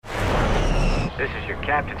This is your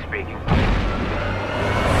captain speaking.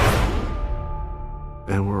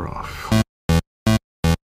 And we're off.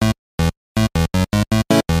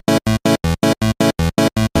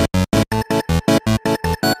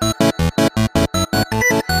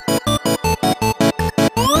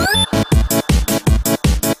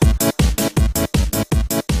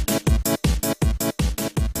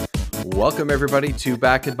 Welcome, everybody, to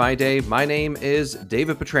Back in My Day. My name is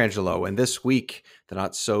David Petrangelo, and this week, the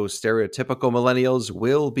not-so-stereotypical millennials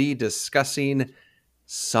will be discussing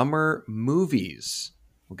summer movies.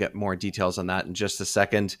 We'll get more details on that in just a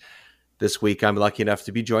second. This week, I'm lucky enough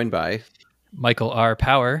to be joined by Michael R.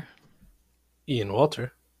 Power, Ian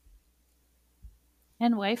Walter,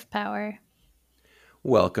 and Wife Power.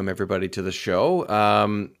 Welcome, everybody, to the show.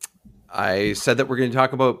 I said that we're going to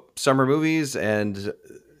talk about summer movies, and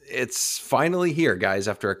it's finally here, guys.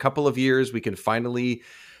 After a couple of years, we can finally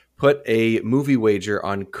put a movie wager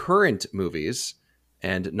on current movies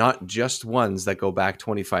and not just ones that go back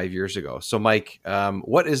 25 years ago. So, Mike,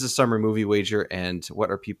 what is a summer movie wager, and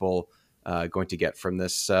what are people going to get from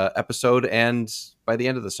this episode and by the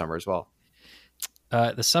end of the summer as well?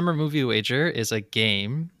 The Summer Movie Wager is a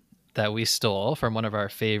game that we stole from one of our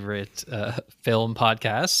favorite film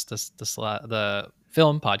podcasts, the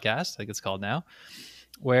Film Podcast, I think it's called now,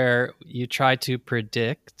 where you try to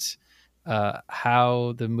predict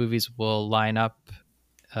how the movies will line up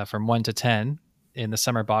from 1 to 10 in the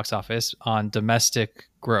summer box office on domestic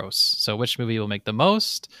gross. So which movie will make the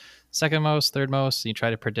most, second most, third most, and you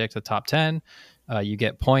try to predict the top 10. You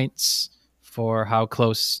get points for how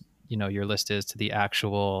close your list is to the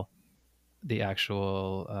actual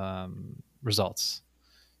results.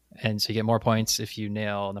 And so you get more points if you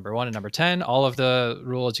nail number 1 and number 10. All of the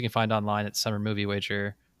rules you can find online at Summer Movie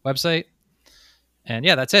Wager website. And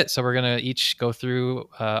yeah, that's it. So we're going to each go through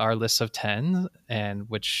our lists of 10 and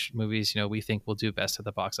which movies, we think will do best at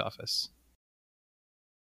the box office.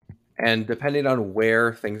 And depending on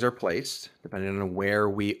where things are placed, depending on where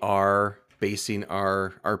we are basing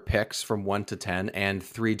our picks from 1 to 10 and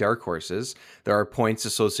 3 dark horses, there are points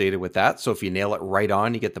associated with that. So if you nail it right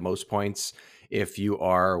on, you get the most points. If you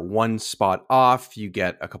are 1 spot off, you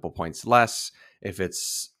get a couple points less. If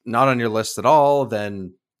it's not on your list at all,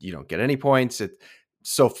 then you don't get any points.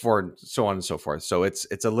 So on and so forth. So it's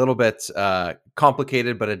a little bit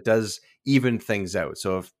complicated, but it does even things out.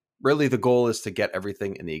 So if really the goal is to get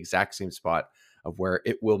everything in the exact same spot of where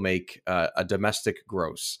it will make a domestic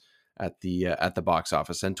gross at the box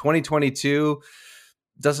office. And 2022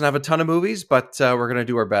 doesn't have a ton of movies, but we're going to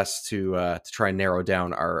do our best to try and narrow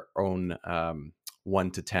down our own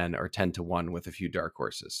 1 to 10 or 10 to 1 with a few dark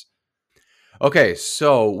horses. Okay,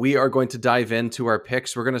 so we are going to dive into our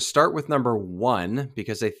picks. We're going to start with number 1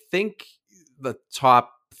 because I think the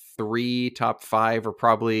top 3, top 5 are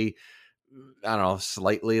probably, I don't know,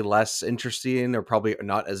 slightly less interesting or probably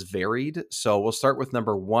not as varied. So we'll start with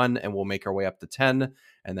number 1 and we'll make our way up to 10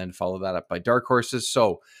 and then follow that up by dark horses.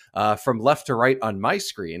 So from left to right on my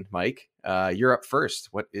screen, Mike, you're up first.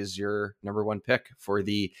 What is your number 1 pick for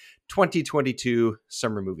the 2022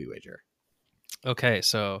 Summer Movie Wager? Okay,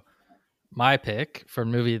 so my pick for a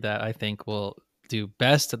movie that I think will do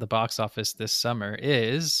best at the box office this summer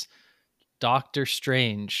is Doctor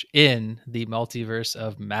Strange in the Multiverse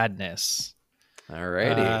of Madness.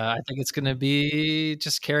 Alrighty. I think it's going to be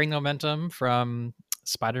just carrying momentum from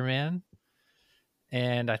Spider-Man,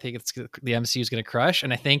 and I think the MCU is going to crush.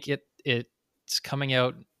 And I think it's coming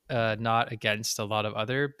out not against a lot of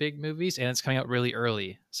other big movies, and it's coming out really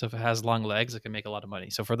early. So if it has long legs, it can make a lot of money.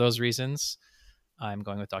 So for those reasons, I'm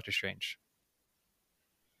going with Doctor Strange,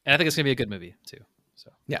 and I think it's going to be a good movie too.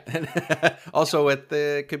 So yeah, also it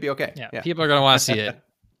could be okay. Yeah, people are going to want to see it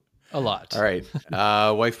a lot. All right,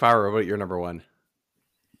 Wife Power, what about your number 1?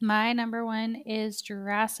 My number 1 is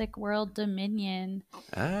Jurassic World Dominion.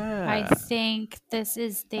 I think this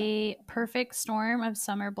is the perfect storm of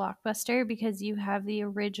summer blockbuster because you have the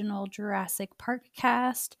original Jurassic Park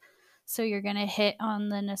cast. So you're going to hit on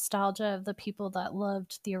the nostalgia of the people that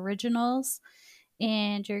loved the originals.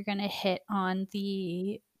 And you're going to hit on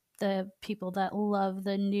the people that love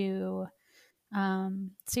the new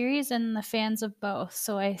series and the fans of both.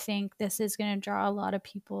 So I think this is going to draw a lot of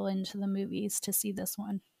people into the movies to see this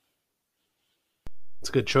one. it's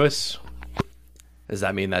a good choice. Does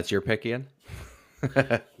that mean that's your pick, Ian?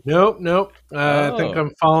 Nope. I think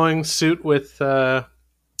I'm following suit with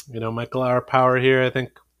Michael R. Power here. I think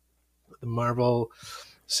the Marvel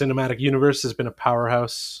Cinematic Universe has been a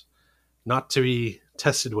powerhouse not to be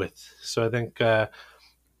tested with. So I think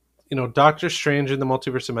Doctor Strange in the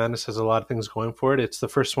Multiverse of Madness has a lot of things going for it. It's the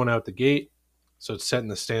first one out the gate, so it's setting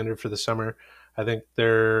the standard for the summer. I think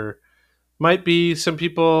they're might be some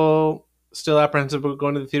people still apprehensive about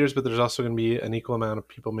going to the theaters, but there's also going to be an equal amount of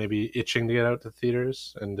people maybe itching to get out to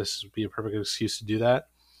theaters, and this would be a perfect excuse to do that.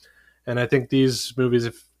 And I think these movies,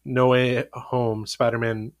 if No Way Home,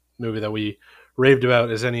 Spider-Man movie that we raved about,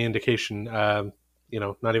 is any indication,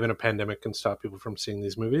 not even a pandemic can stop people from seeing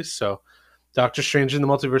these movies. So Doctor Strange in the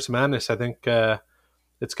Multiverse of Madness, I think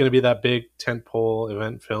it's going to be that big tentpole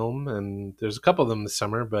event film, and there's a couple of them this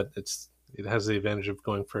summer, but it has the advantage of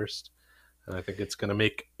going first, and I think it's going to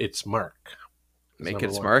make its mark. Make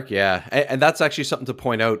its mark, yeah. And that's actually something to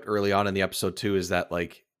point out early on in the episode too, is that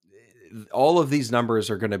like all of these numbers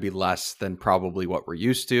are going to be less than probably what we're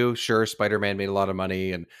used to. Sure, Spider-Man made a lot of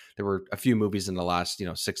money, and there were a few movies in the last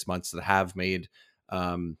 6 months that have made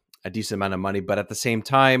a decent amount of money, but at the same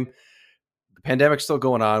time, the pandemic's still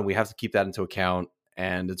going on. We have to keep that into account.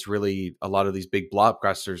 And it's really a lot of these big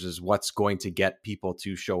blockbusters is what's going to get people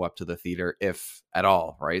to show up to the theater, if at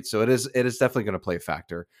all, right? So it is definitely going to play a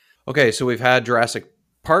factor. Okay, so we've had Jurassic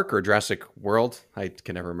Park or Jurassic World. I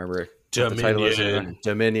can never remember what the title is.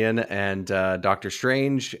 Dominion and Doctor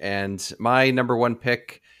Strange. And my number one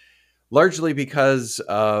pick, largely because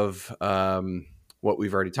of what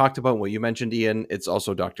we've already talked about, what you mentioned, Ian, it's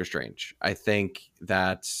also Doctor Strange. I think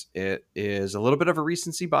that it is a little bit of a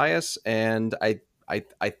recency bias, and I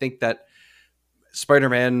think that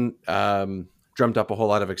Spider-Man drummed up a whole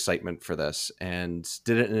lot of excitement for this and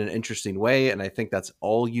did it in an interesting way, and I think that's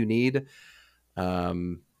all you need. It's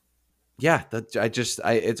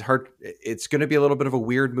hard. It's going to be a little bit of a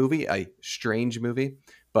weird movie, a strange movie,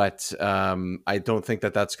 but I don't think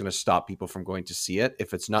that that's going to stop people from going to see it.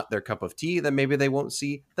 If it's not their cup of tea, then maybe they won't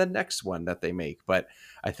see the next one that they make. But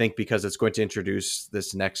I think because it's going to introduce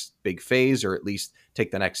this next big phase, or at least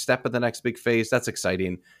take the next step of the next big phase, that's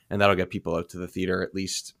exciting. And that'll get people out to the theater, at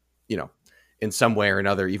least, in some way or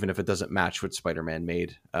another, even if it doesn't match what Spider-Man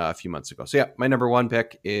made a few months ago. So yeah, my number one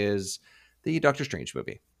pick is the Doctor Strange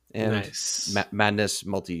movie. And nice. Madness,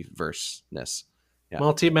 multiverse-ness. Yeah.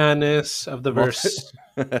 Multi-madness of the verse.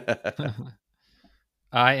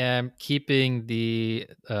 I am keeping the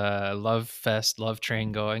love fest, love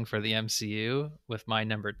train going for the MCU with my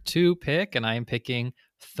number 2 pick, and I am picking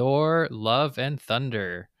Thor, Love and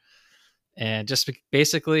Thunder. And just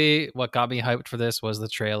basically what got me hyped for this was the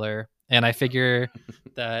trailer. And I figure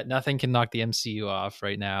that nothing can knock the MCU off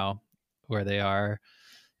right now where they are.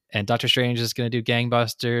 And Doctor Strange is going to do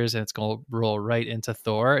gangbusters, and it's going to roll right into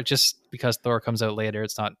Thor. Just because Thor comes out later,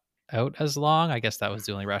 it's not out as long. I guess that was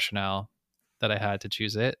the only rationale that I had to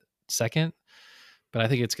choose it second. But I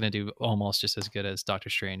think it's going to do almost just as good as Doctor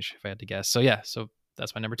Strange, if I had to guess. So yeah, so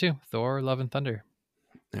that's my number 2, Thor, Love and Thunder.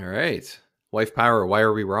 All right. Wife power, why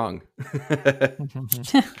are we wrong?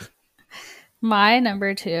 My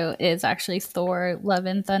number 2 is actually Thor, Love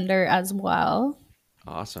and Thunder as well.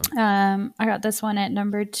 Awesome. I got this one at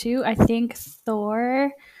number 2. I think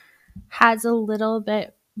Thor has a little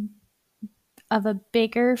bit of a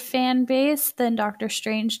bigger fan base than Doctor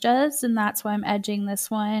Strange does, and that's why I'm edging this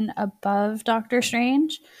one above Doctor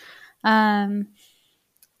Strange. I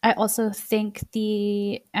also think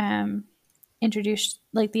the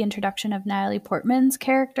introduction of Natalie Portman's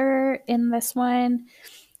character in this one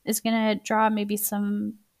is going to draw maybe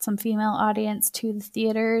some female audience to the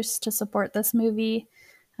theaters to support this movie.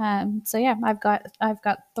 So yeah, I've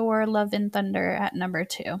got Thor, Love and Thunder at number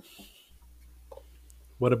 2.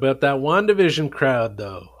 What about that WandaVision crowd,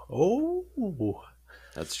 though? Oh,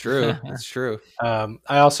 that's true. That's true. I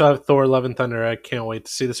also have Thor, Love and Thunder. I can't wait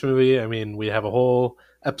to see this movie. I mean, we have a whole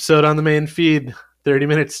episode on the main feed, 30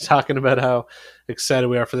 minutes talking about how excited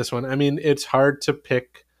we are for this one. I mean, it's hard to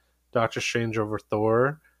pick Doctor Strange over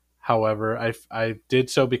Thor. However, I did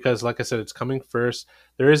so because, like I said, it's coming first.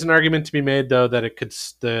 There is an argument to be made, though, that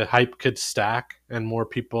the hype could stack, and more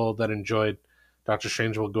people that enjoyed Doctor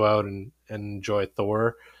Strange will go out and enjoy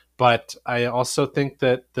Thor. But I also think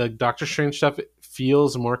that the Doctor Strange stuff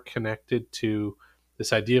feels more connected to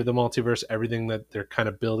this idea of the multiverse, everything that they're kind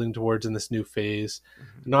of building towards in this new phase.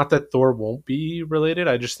 Mm-hmm. Not that Thor won't be related.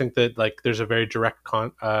 I just think that there's a very direct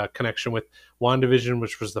connection with WandaVision,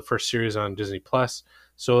 which was the first series on Disney Plus.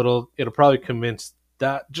 So it'll probably convince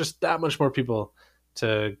that much more people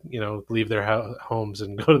to leave their homes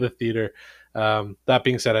and go to the theater. That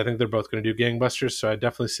being said, I think they're both going to do gangbusters, so I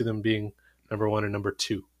definitely see them being number 1 and number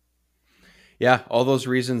 2. Yeah, all those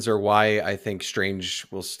reasons are why I think Strange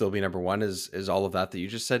will still be number 1 is all of that you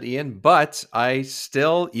just said, Ian. But I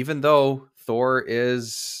still, even though Thor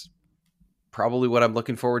is probably what I'm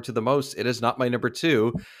looking forward to the most, it is not my number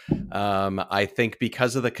 2. I think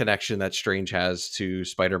because of the connection that Strange has to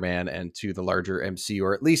Spider-Man and to the larger MCU,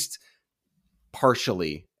 or at least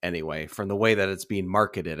partially anyway, from the way that it's being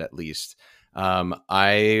marketed at least,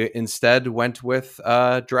 I instead went with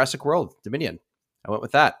Jurassic World Dominion. I went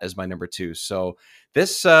with that as my number 2. So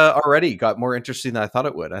this already got more interesting than I thought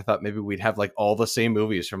it would. I thought maybe we'd have like all the same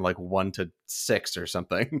movies from like 1 to 6 or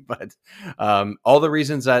something. But all the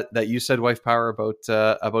reasons that you said, Wife Power,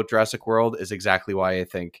 about Jurassic World is exactly why I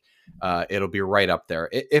think it'll be right up there.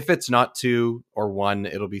 If it's not 2 or 1,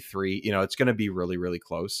 it'll be 3. You know, it's going to be really, really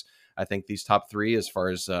close. I think these top 3 as far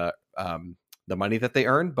as the money that they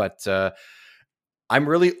earn. But I'm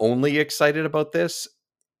really only excited about this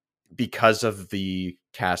because of the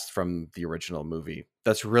cast from the original movie.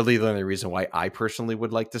 That's really the only reason why I personally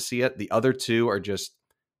would like to see it. The other 2 are just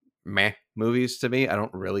meh movies to me. I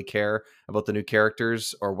don't really care about the new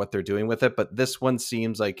characters or what they're doing with it, but this one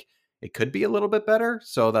seems like it could be a little bit better.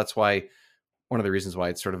 So that's why one of the reasons why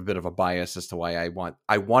it's sort of a bit of a bias as to why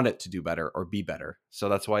I want it to do better or be better. So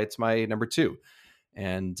that's why it's my number 2.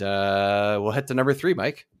 And we'll head to number 3,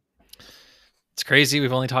 Mike. It's crazy.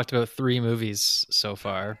 We've only talked about 3 movies so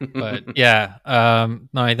far, but yeah,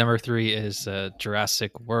 my number 3 is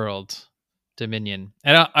Jurassic World Dominion,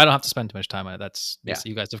 and I don't have to spend too much time on it. That's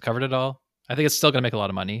you guys have covered it all. I think it's still going to make a lot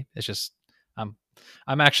of money. It's just I'm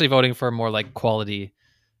actually voting for more like quality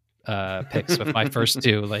picks with my first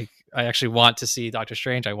 2. Like I actually want to see Doctor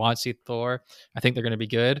Strange. I want to see Thor. I think they're going to be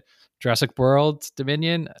good. Jurassic World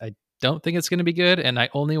Dominion, I don't think it's going to be good, and I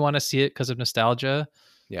only want to see it because of nostalgia.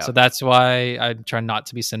 Yeah. So that's why I try not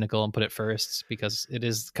to be cynical and put it first, because it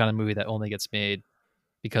is the kind of movie that only gets made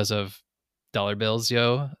because of dollar bills,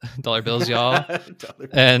 dollar bills, y'all.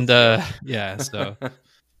 And yeah, so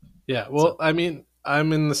yeah. Well, I mean,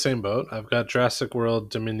 I'm in the same boat. I've got Jurassic World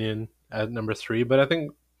Dominion at number 3, but I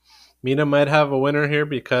think Mina might have a winner here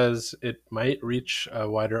because it might reach a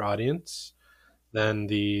wider audience than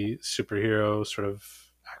the superhero sort of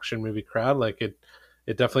action movie crowd. Like it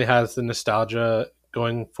definitely has the nostalgia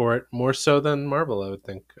going for it more so than Marvel, I would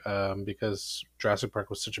think, because Jurassic Park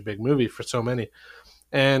was such a big movie for so many.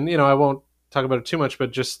 And, you know, I won't talk about it too much,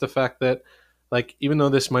 but just the fact that, like, even though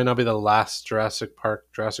this might not be the last Jurassic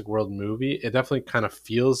World movie, it definitely kind of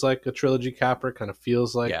feels like a trilogy capper, kind of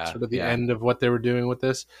feels like sort of the end of what they were doing with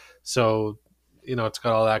this. So, you know, it's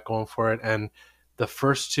got all that going for it. And the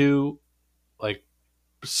first 2, like,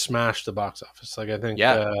 smashed the box office. Like I think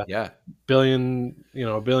 $1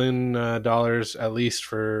 billion at least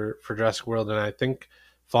for Jurassic World, and I think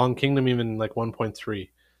Fallen Kingdom even like 1.3.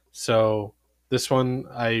 So this one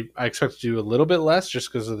I expect to do a little bit less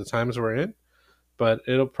just because of the times we're in, but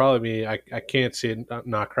it'll probably be I can't see it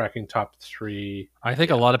not cracking top 3. I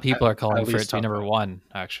think a lot of people are calling for it to be number 1.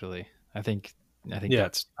 Actually, I think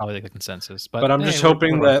that's probably like the consensus. But I'm just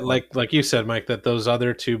hoping that, like you said, Mike, that those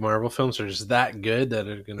other 2 Marvel films are just that good that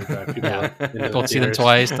are going to drive people. Go see them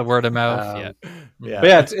twice. The word of mouth. But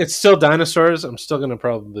yeah, it's still dinosaurs. I'm still going to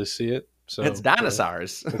probably see it. So it's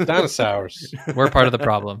dinosaurs. It's dinosaurs. We're part of the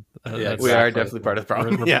problem. We are definitely part of the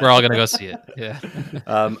problem. We're all going to go see it. Yeah.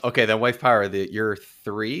 Okay, then Wife Power. Your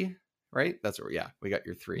 3, right? That's what. Yeah, we got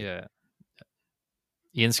your 3. Yeah.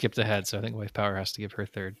 Ian skipped ahead, so I think Wife Power has to give her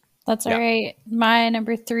 3rd. That's all right. My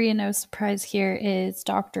number 3, no surprise here, is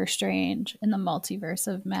Doctor Strange in the Multiverse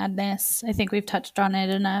of Madness. I think we've touched on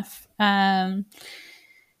it enough.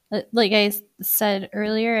 Like I said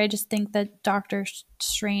earlier, I just think that Doctor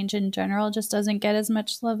Strange in general just doesn't get as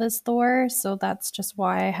much love as Thor. So that's just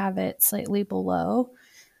why I have it slightly below.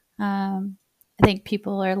 I think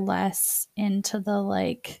people are less into the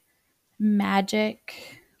like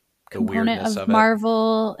magic component of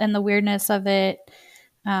Marvel and the weirdness of it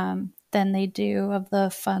than they do of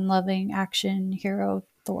the fun-loving action hero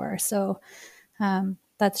Thor. So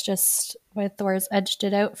that's just why Thor's edged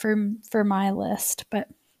it out for my list. But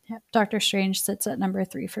yeah, Doctor Strange sits at number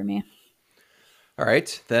 3 for me. All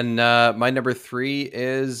right, then my number 3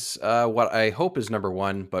 is what I hope is number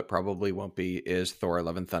 1, but probably won't be, is Thor: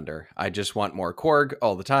 Love and Thunder. I just want more Korg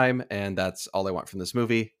all the time, and that's all I want from this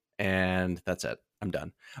movie, and that's it. I'm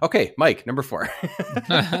done. Okay, Mike, number 4.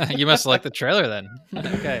 You must like the trailer then.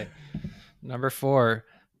 Okay, number 4.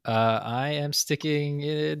 I am sticking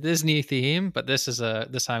in a Disney theme, but this time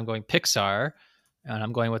I'm going Pixar, and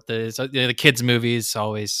I'm going with the kids' movies.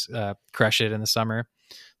 Always crush it in the summer.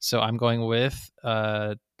 So I'm going with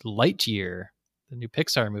Lightyear, the new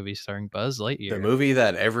Pixar movie starring Buzz Lightyear. The movie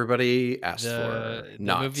that everybody asked for.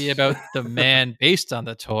 The movie about the man based on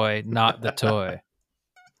the toy, not the toy.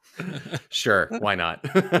 Sure, why not?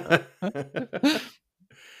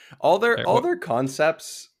 all their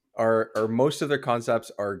concepts are most of their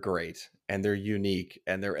concepts are great, and they're unique,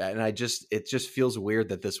 and it just feels weird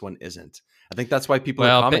that this one isn't. I think that's why people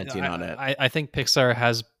are commenting on it. I think Pixar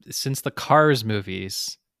has, since the Cars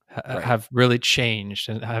movies, have really changed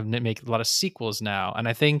and have make a lot of sequels now. And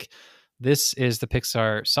I think this is the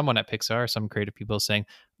Pixar, someone at Pixar, some creative people saying,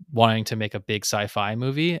 wanting to make a big sci-fi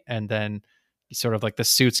movie, and then sort of like the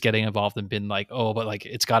suits getting involved and been like, oh, but like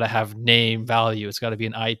it's got to have name value, it's got to be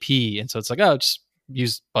an IP, and so it's like, oh, just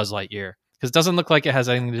use Buzz Lightyear, because it doesn't look like it has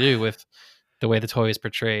anything to do with the way the toy is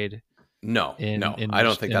portrayed. No, in I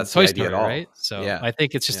don't think that's Toy the Story, idea at all. right? So Yeah. I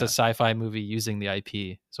think it's just a sci-fi movie using the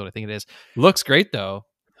IP. So I think it is. Looks great though.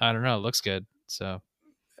 I don't know. It looks good. So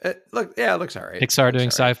It looks all right. Pixar doing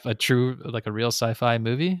Looks all right. a true, like a real sci-fi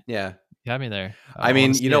movie. Yeah. You got me there. I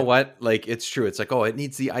mean, you know what? Like, it's true. It's like, oh, it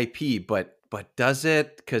needs the IP, but does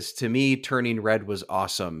it? Because to me, Turning Red was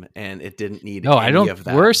awesome, and it didn't need. No, I don't. Of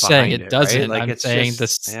that We're saying it behind doesn't. Right? Like, I'm it's saying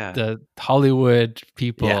just, the Hollywood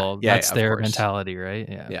people. Yeah, that's of their course. mentality, right?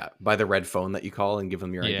 Yeah. Yeah, by the red phone that you call and give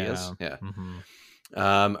them your ideas. Yeah.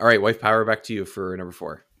 Mhm. All right, Wife Power, back to you for number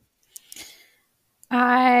 4.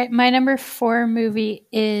 My number 4 movie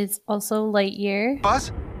is also Lightyear.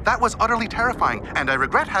 Buzz, that was utterly terrifying, and I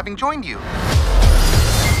regret having joined you.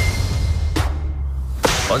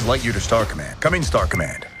 Buzz Lightyear to Star Command. Come in, Star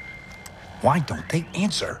Command. Why don't they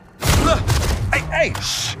answer? Hey!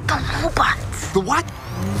 Shh. The robots. The what?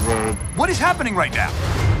 What is happening right now?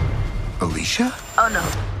 Alicia? Oh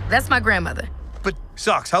no, that's my grandmother. But,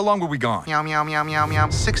 Socks, how long were we gone? Meow, meow, meow, meow, meow.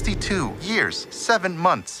 62 years, 7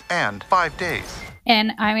 months, and 5 days.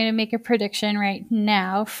 And I'm going to make a prediction right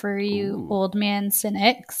now for you old man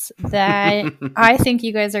cynics that I think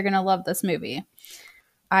you guys are going to love this movie.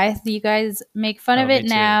 You guys make fun of it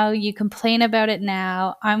now. You complain about it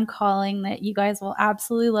now. I'm calling that you guys will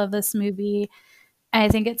absolutely love this movie. I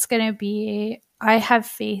think it's going to be, I have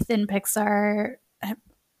faith in Pixar.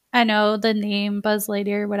 I know the name Buzz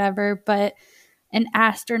Lightyear, whatever, but an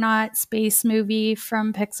astronaut space movie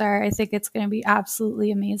from Pixar, I think it's going to be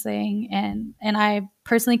absolutely amazing. And I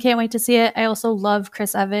personally can't wait to see it. I also love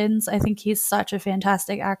Chris Evans. I think he's such a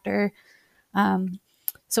fantastic actor.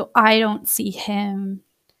 So I don't see him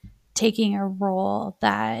taking a role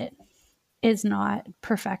that is not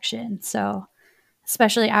perfection. So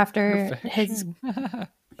especially after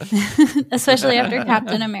especially after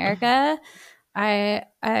Captain America, I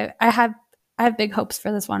have big hopes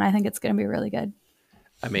for this one. I think it's going to be really good.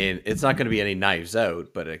 I mean, it's not going to be any Knives Out,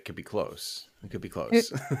 but it could be close. It could be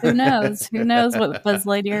close. Who knows? Who knows what Buzz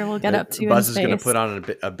Lightyear will get up to Buzz in is space. going to put on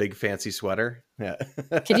a big fancy sweater. Yeah.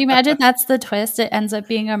 Could you imagine that's the twist? It ends up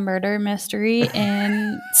being a murder mystery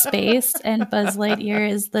in space, and Buzz Lightyear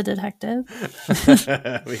is the detective.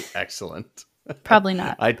 Excellent. Probably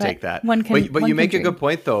not. I'd take that. But you make a good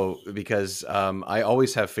point, though, because I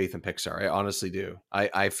always have faith in Pixar. I honestly do.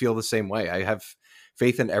 I feel the same way. I have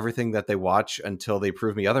faith in everything that they watch until they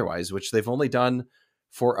prove me otherwise, which they've only done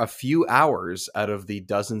for a few hours out of the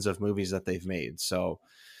dozens of movies that they've made. So,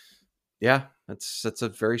 yeah, that's a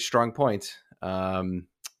very strong point.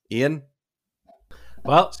 Ian?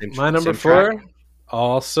 Well, my number 4,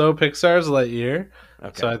 also Pixar's Lightyear.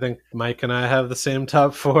 Okay. So I think Mike and I have the same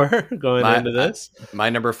top 4 going into this. My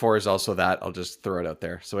number 4 is also that. I'll just throw it out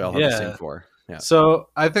there. So we all have the same 4. Yeah. So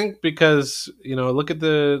I think because, look at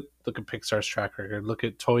Pixar's track record, look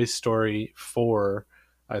at Toy Story 4.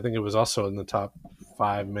 I think it was also in the top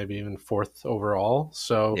 5, maybe even 4th overall.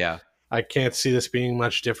 So yeah, I can't see this being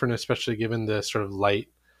much different, especially given the sort of light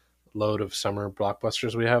load of summer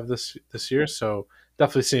blockbusters we have this year. So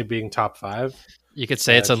definitely see it being top 5. You could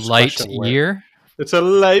say it's a light year. It's a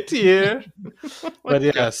light year. But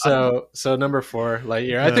yeah, so number 4,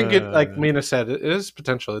 Lightyear. I think it, like Mina said, it is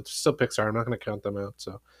potential. It's still Pixar. I'm not going to count them out.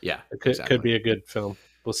 So yeah, it could be a good film.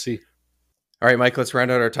 We'll see. All right, Mike, let's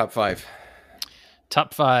round out our top 5.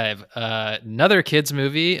 Top 5. Another kids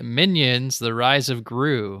movie, Minions: The Rise of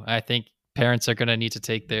Gru. I think parents are going to need to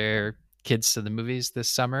take their kids to the movies this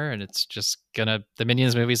summer, and it's just the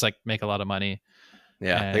Minions movies make a lot of money.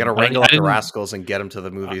 Yeah, they got to wrangle up the rascals and get them to the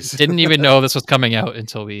movies. Didn't even know this was coming out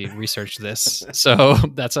until we researched this. So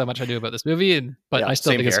that's how much I knew about this movie. But I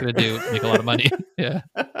still think it's going to make a lot of money. Yeah.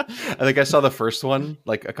 I think I saw the first one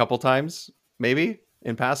a couple times, maybe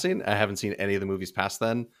in passing. I haven't seen any of the movies past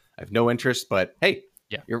then. I have no interest, but hey,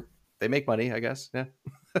 yeah, they make money, I guess. Yeah.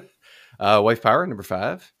 Wife Power, number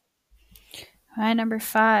 5. My number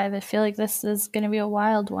 5. I feel like this is going to be a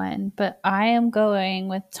wild one, but I am going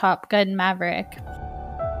with Top Gun Maverick.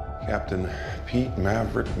 Captain Pete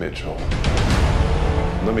Maverick Mitchell.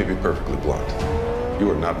 Let me be perfectly blunt.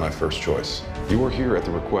 You are not my first choice. You are here at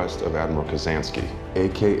the request of Admiral Kazansky,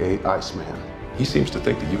 a.k.a. Iceman. He seems to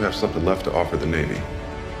think that you have something left to offer the Navy.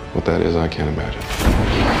 What that is, I can't imagine.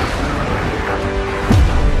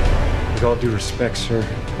 With all due respect, sir,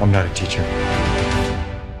 I'm not a teacher.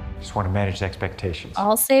 just want to manage expectations.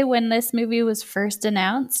 I'll say when this movie was first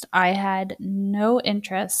announced, I had no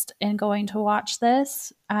interest in going to watch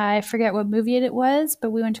this. I forget what movie it was,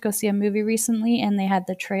 but we went to go see a movie recently and they had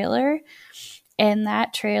the trailer. And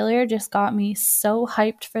that trailer just got me so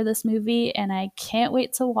hyped for this movie, and I can't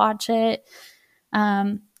wait to watch it.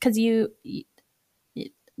 Because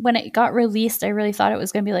when it got released, I really thought it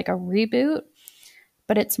was going to be like a reboot,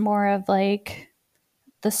 but it's more of like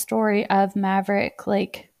the story of Maverick,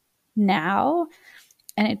 like now.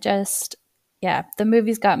 And it just, yeah, the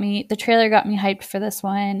trailer got me hyped for this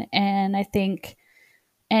one. And I think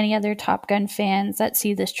any other Top Gun fans that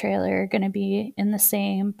see this trailer are going to be in the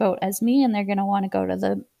same boat as me, and they're going to want to go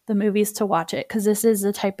to the movies to watch it, because this is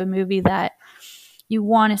the type of movie that you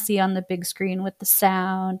want to see on the big screen with the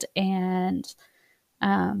sound and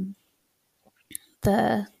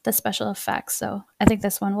the special effects. So I think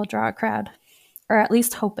this one will draw a crowd, or at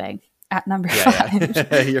least hoping, at number 5.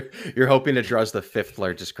 Yeah. You're hoping it draws the 5th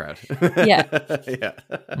largest crowd. Yeah. Yeah.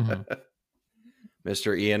 Mm-hmm.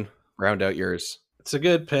 Mr. Ian, round out yours. It's a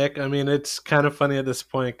good pick. I mean, it's kind of funny at this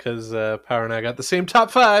point because Power and I got the same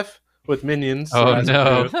top 5 with Minions. So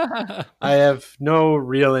no. I have no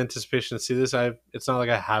real anticipation to see this. It's not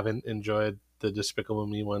like I haven't enjoyed the Despicable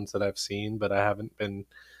Me ones that I've seen, but I haven't been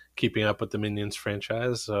keeping up with the Minions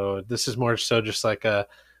franchise. So this is more so just like a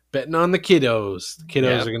betting on the kiddos. The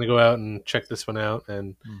kiddos are going to go out and check this one out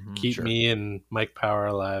and keep me and Mike Power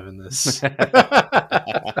alive in this.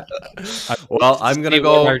 Well, I'm going to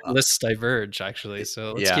go. Our lists diverge, actually.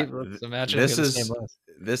 So let's imagine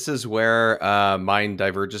this is where mine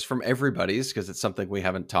diverges from everybody's, because it's something we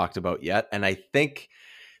haven't talked about yet. And I think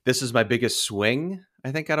this is my biggest swing,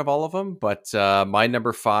 I think, out of all of them. But my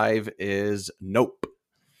number 5 is Nope.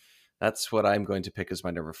 That's what I'm going to pick as my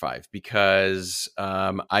number 5, because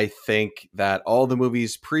I think that all the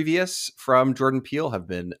movies previous from Jordan Peele have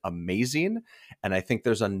been amazing. And I think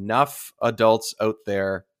there's enough adults out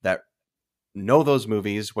there that know those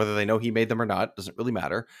movies, whether they know he made them or not, doesn't really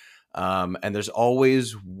matter. And there's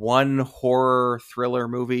always one horror thriller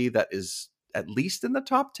movie that is at least in the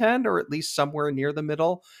top 10 or at least somewhere near the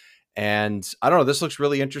middle. And I don't know, this looks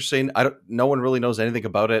really interesting. No one really knows anything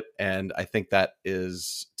about it. And I think that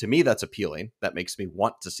is, to me, that's appealing. That makes me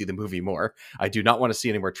want to see the movie more. I do not want to see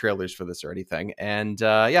any more trailers for this or anything. And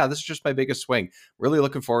this is just my biggest swing. Really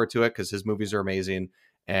looking forward to it because his movies are amazing.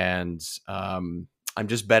 And I'm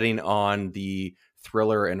just betting on the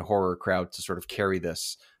thriller and horror crowd to sort of carry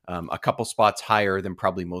this a couple spots higher than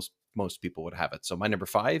probably most people would have it. So my number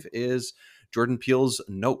 5 is Jordan Peele's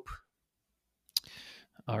Nope.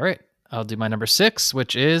 All right. I'll do my number 6,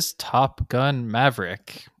 which is Top Gun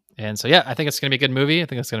Maverick. And so, yeah, I think it's going to be a good movie. I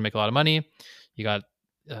think it's going to make a lot of money. You got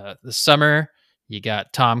the summer, you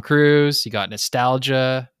got Tom Cruise, you got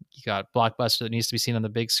nostalgia, you got blockbuster that needs to be seen on the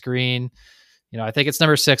big screen. You know, I think it's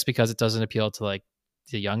number 6 because it doesn't appeal to like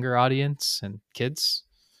the younger audience and kids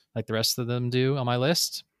like the rest of them do on my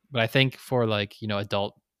list. But I think for like, you know,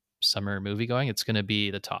 adult summer movie going, it's going to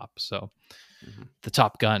be the top. So the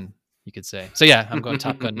Top Gun, you could say. So yeah, I'm going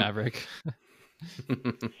Top Gun Maverick.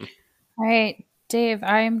 All right, Dave,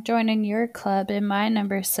 I'm joining your club, and my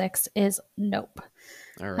number 6 is Nope.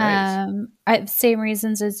 All right. Same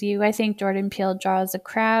reasons as you. I think Jordan Peele draws a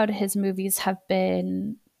crowd. His movies have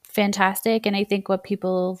been fantastic, and I think what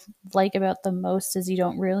people like about them most is you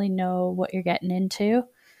don't really know what you're getting into.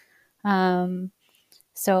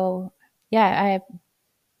 So yeah, I have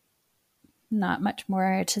not much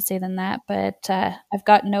more to say than that, but I've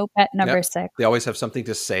got Nope at number 6. They always have something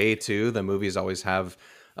to say too. The movies always have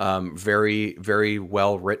very, very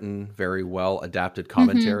well written, very well adapted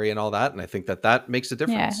commentary and all that. And I think that makes a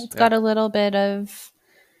difference. Yeah, it's got a little bit of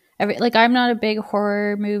I'm not a big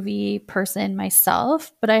horror movie person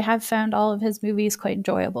myself, but I have found all of his movies quite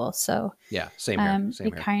enjoyable. So yeah, same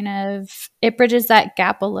here. It bridges that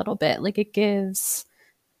gap a little bit. Like it gives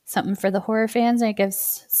something for the horror fans, and it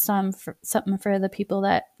gives something for the people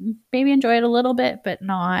that maybe enjoy it a little bit, but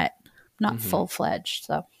not full fledged.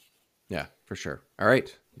 So yeah, for sure. All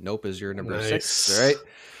right, Nope is your number 6. Nice. All right,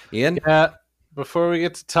 Ian. Yeah. Before we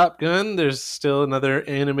get to Top Gun, there's still another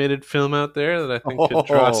animated film out there that I think could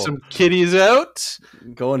draw some kiddies out.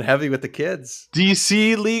 Going heavy with the kids.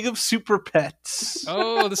 DC League of Super Pets.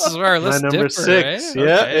 Oh, this is where our list number differ, 6. Right?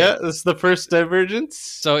 Yeah, Okay. yeah. This is the first divergence.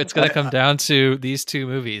 So it's going to come down to these two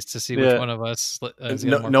movies to see which one of us is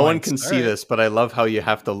No, more no one points. can All see right. this, but I love how you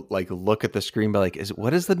have to like look at the screen, but like,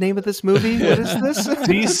 what is the name of this movie? What is this?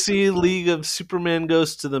 DC League of Superman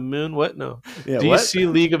Goes to the Moon. What? No. Yeah, DC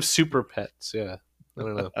League of Super Pets. Yeah. I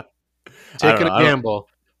don't know. Taking a gamble.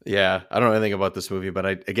 Yeah, I don't know anything about this movie, but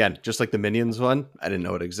again, just like the Minions one, I didn't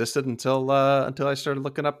know it existed until I started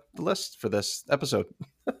looking up the list for this episode.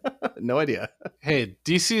 No idea. Hey,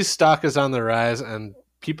 DC's stock is on the rise, and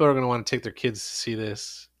people are going to want to take their kids to see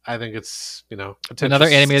this. I think it's Another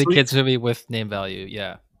animated kids movie with name value.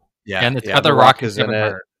 Yeah, Yeah, and it's yeah, got The The Rock is as in Kevin it.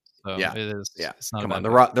 Hart. So Yeah, it is. yeah. It's not Come a on,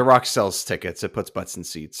 bad The Rock sells tickets. It puts butts in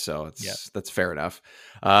seats, so that's fair enough.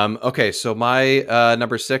 Okay, so my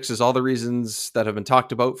number 6 is all the reasons that have been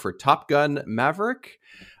talked about for Top Gun Maverick.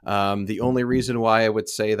 The only reason why I would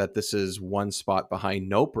say that this is one spot behind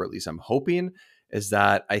Nope, or at least I'm hoping, is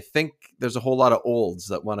that I think there's a whole lot of olds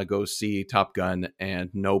that want to go see Top Gun, and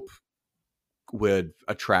Nope would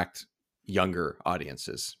attract younger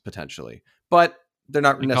audiences potentially, but they're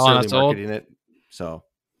not You calling necessarily us old? marketing it. So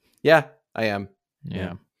yeah, I am.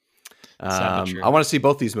 Yeah. Sad but true. I want to see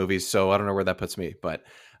both these movies, so I don't know where that puts me, but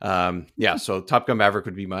yeah. So Top Gun Maverick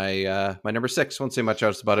would be my my number 6. Won't say much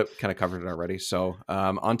else about it. Kind of covered it already. So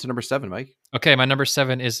on to number 7, Mike. Okay, my number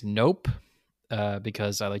 7 is Nope.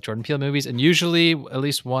 Because I like Jordan Peele movies, and usually at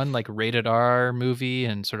least one like rated R movie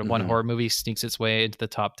and sort of one horror movie sneaks its way into the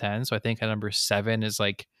top 10. So I think number 7 is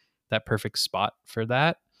like that perfect spot for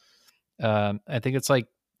that. I think it's like,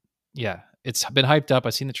 yeah, it's been hyped up.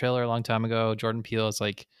 I've seen the trailer a long time ago. Jordan Peele is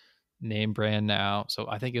like name brand now, so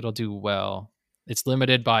I think it'll do well. It's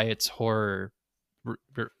limited by its horror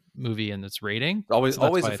movie and its rating. Always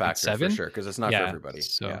so a factor for sure, because it's not for everybody.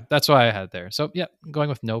 So that's why I had it there. So yeah, I'm going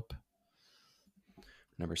with Nope.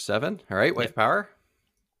 Number 7. All right, Wife Power.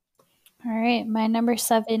 All right, my number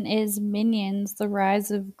 7 is Minions: The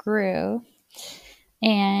Rise of Gru.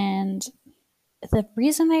 And the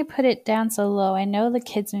reason I put it down so low, I know the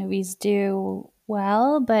kids movies do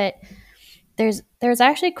well, but there's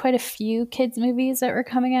actually quite a few kids movies that were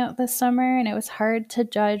coming out this summer, and it was hard to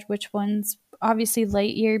judge which ones. Obviously,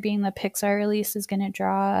 Lightyear being the Pixar release is going to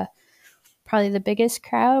draw probably the biggest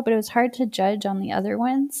crowd, but it was hard to judge on the other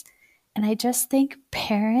ones. And I just think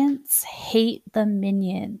parents hate the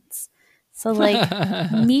Minions. So,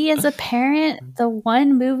 like, me as a parent, the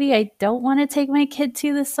one movie I don't want to take my kid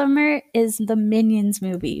to this summer is the Minions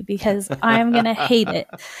movie, because I'm going to hate it.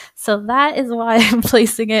 So that is why I'm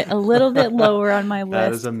placing it a little bit lower on my list.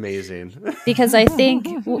 That is amazing. Because I think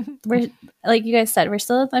we're, like you guys said, we're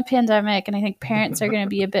still in the pandemic, and I think parents are going to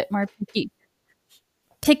be a bit more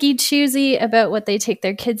picky choosy about what they take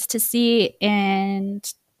their kids to see.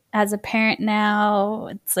 And as a parent now,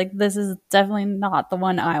 it's like, this is definitely not the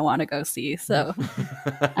one I want to go see. So,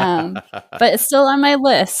 but it's still on my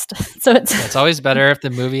list. So it's always better if the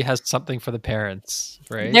movie has something for the parents,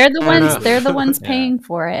 right? They're the ones paying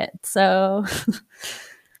for it. So,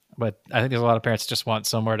 but I think there's a lot of parents just want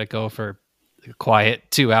somewhere to go for a quiet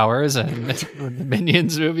 2 hours, and the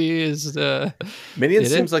Minions movie is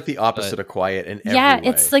Minions seems like the opposite of quiet in every way.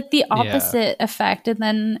 It's like the opposite effect. And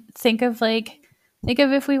then think of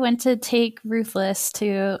if we went to take Ruthless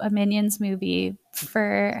to a Minions movie,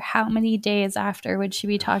 for how many days after would she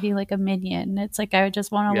be talking like a minion? It's like, I would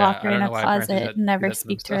just want to lock her in a closet and never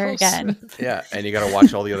speak to her again. Yeah, and you got to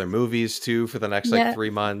watch all the other movies too for the next 3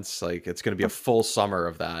 months. Like, it's going to be a full summer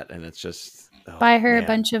of that, and it's just buy her a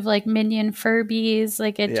bunch of like Minion Furbies.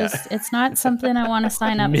 Like, it's not something I want to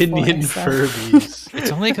sign up Minion for. Furbies.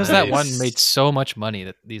 It's only because that one made so much money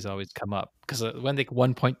that these always come up. Because when they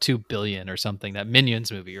 1.2 billion or something, that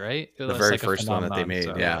Minions movie, right? The very first one that they made.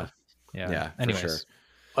 So, yeah. Anyways, for sure.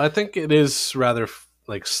 I think it is rather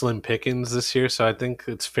like slim pickings this year, so I think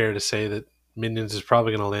it's fair to say that Minions is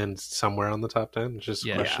probably going to land somewhere on the top 10. It's just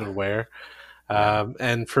a question of where.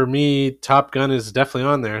 And for me, Top Gun is definitely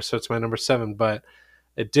on there, so it's my number 7. But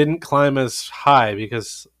it didn't climb as high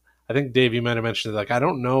because I think, Dave, you might have mentioned it. Like, I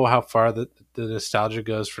don't know how far the nostalgia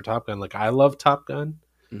goes for Top Gun. Like, I love Top Gun,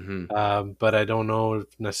 but I don't know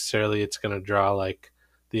if necessarily it's going to draw like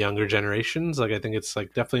the younger generations. Like, I think it's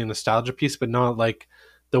like definitely a nostalgia piece, but not like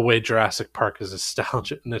the way Jurassic Park is a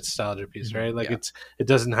nostalgia piece, right? Like, it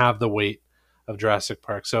doesn't have the weight of Jurassic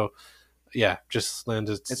Park. So yeah, just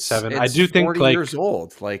landed 7. I do think 40 years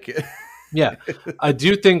old. Like, yeah, I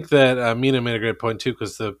do think that Mina made a great point too,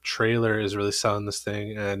 because the trailer is really selling this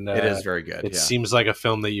thing, and it is very good. It seems like a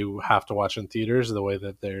film that you have to watch in theaters, the way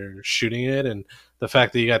that they're shooting it, and the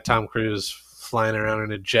fact that you got Tom Cruise flying around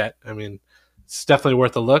in a jet. I mean, it's definitely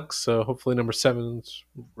worth a look. So hopefully number 7 is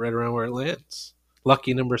right around where it lands.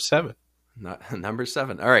 Lucky number 7. Not number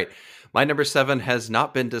 7. All right, my number 7 has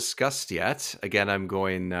not been discussed yet. Again, I'm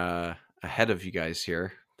going ahead of you guys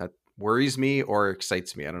here. That worries me or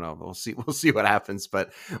excites me. I don't know. We'll see what happens.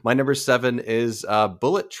 But my number 7 is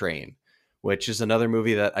Bullet Train, which is another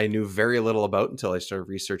movie that I knew very little about until I started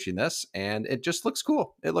researching this, and it just looks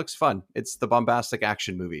cool. It looks fun. It's the bombastic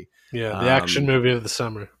action movie. Yeah, the action movie of the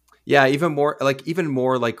summer. Yeah, even more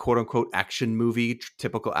like quote unquote action movie,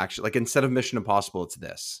 typical action. Like instead of Mission Impossible, it's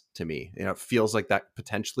this to me. You know, it feels like that,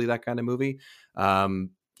 potentially that kind of movie.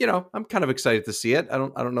 You know, I'm kind of excited to see it. I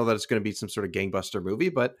don't know that it's going to be some sort of gangbuster movie,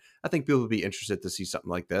 but I think people would be interested to see something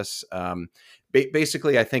like this.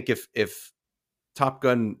 Basically, I think if Top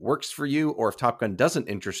Gun works for you, or if Top Gun doesn't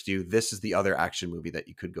interest you, this is the other action movie that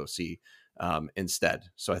you could go see instead.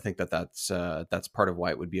 So I think that's part of why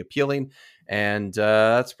it would be appealing. And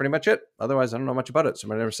that's pretty much it. Otherwise, I don't know much about it. So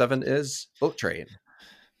my number 7 is Boat Train.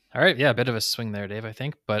 All right, yeah, a bit of a swing there, Dave, I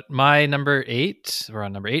think. But my number 8, we're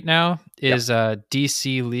on number 8 now, is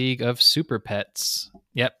DC League of Super Pets.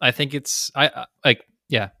 Yep, I think it's I'm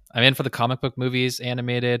in for the comic book movies,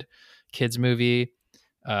 animated kids movie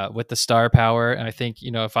with the star power. And I think,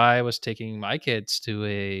 you know, if I was taking my kids to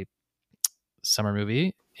a summer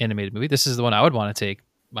movie, animated movie, this is the one I would want to take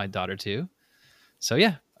my daughter to. So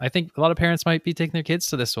yeah, I think a lot of parents might be taking their kids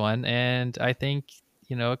to this one, and I think,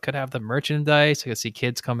 you know, it could have the merchandise. I could see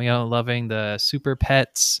kids coming out and loving the Super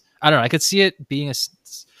Pets. I don't know. I could see it being a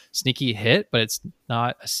sneaky hit, but it's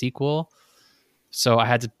not a sequel, so I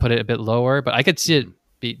had to put it a bit lower. But I could see it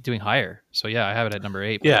be doing higher. So yeah, I have it at number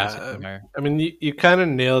 8. Yeah, I mean, you kind of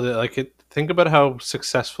nailed it. Like, think about how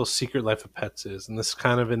successful Secret Life of Pets is, and this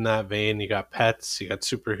kind of in that vein. You got pets, you got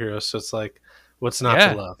superheroes, so it's like, what's not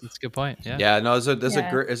to love? That's a good point. No,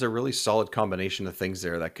 there's a really solid combination of things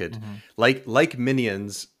there that could, like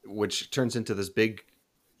Minions, which turns into this big,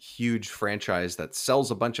 huge franchise that sells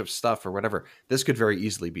a bunch of stuff or whatever. This could very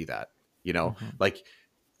easily be that, you know, like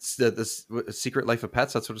the Secret Life of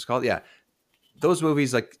Pets. That's what it's called. Yeah. Those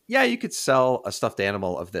movies, like, yeah, you could sell a stuffed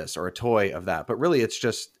animal of this or a toy of that, but really it's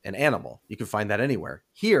just an animal. You can find that anywhere.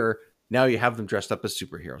 Here, now you have them dressed up as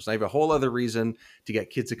superheroes. Now you have a whole other reason to get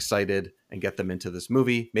kids excited and get them into this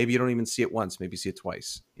movie. Maybe you don't even see it once, maybe you see it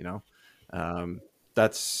twice, you know?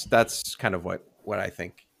 That's kind of what I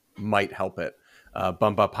think might help it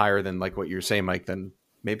bump up higher than like what you're saying, Mike. Then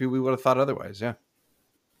maybe we would have thought otherwise. Yeah.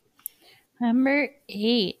 Number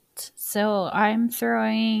 8. So I'm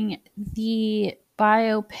throwing the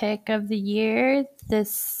biopic of the year.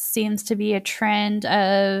 This seems to be a trend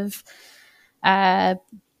of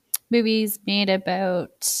movies made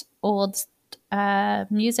about old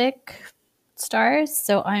music stars.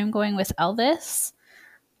 So I'm going with Elvis.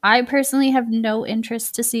 I personally have no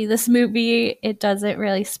interest to see this movie. It doesn't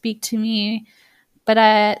really speak to me, but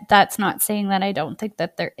that's not saying that I don't think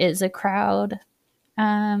that there is a crowd.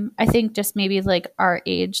 I think just maybe like our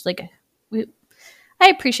age, like I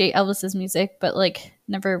appreciate Elvis's music, but like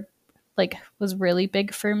never like was really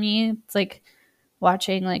big for me. It's like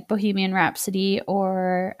watching like Bohemian Rhapsody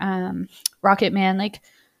or Rocket Man. Like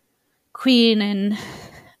Queen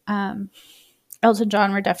and Elton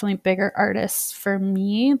John were definitely bigger artists for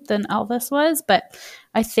me than Elvis was, but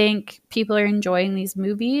I think people are enjoying these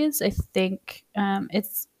movies. I think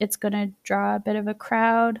it's going to draw a bit of a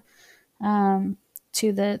crowd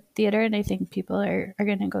to the theater, and I think people are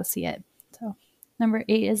going to go see it. So number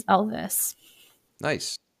 8 is Elvis.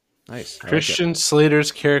 Nice. Christian Slater's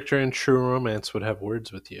character in True Romance would have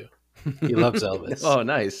words with you. He loves Elvis. Oh,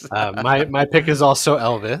 nice. My pick is also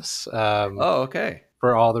Elvis. Okay.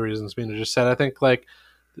 For all the reasons Mina just said. I think like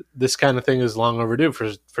this kind of thing is long overdue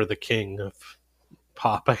for the king of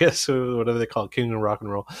pop, I guess, or whatever they call it, king of rock and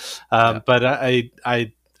roll. But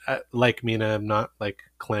I like Mina, I'm not like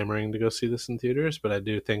clamoring to go see this in theaters, but I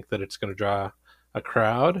do think that it's going to draw a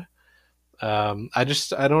crowd. I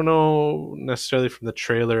don't know necessarily from the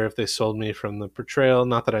trailer if they sold me from the portrayal.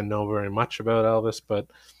 Not that I know very much about Elvis, but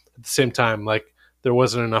at the same time, like there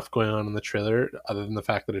wasn't enough going on in the trailer other than the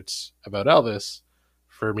fact that it's about Elvis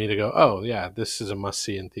for me to go, oh yeah, this is a must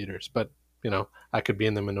see in theaters. But you know, I could be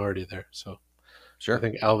in the minority there. So sure, I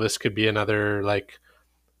think Elvis could be another, like,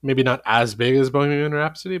 maybe not as big as Bohemian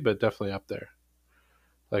Rhapsody, but definitely up there,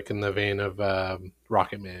 like in the vein of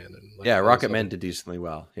Rocket Man. And like Rocket Man did decently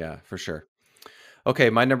well. Yeah, for sure.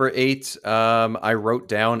 Okay, my number 8, I wrote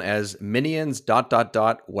down as Minions ...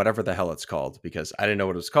 whatever the hell it's called, because I didn't know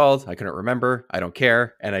what it was called. I couldn't remember. I don't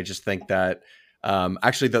care. And I just think that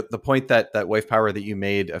actually the point that Wave Power that you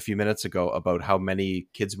made a few minutes ago about how many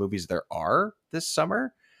kids movies there are this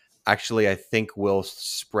summer, actually I think will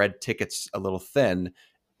spread tickets a little thin.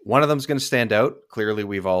 One of them is going to stand out. Clearly,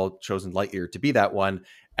 we've all chosen Lightyear to be that one.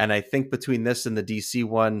 And I think between this and the DC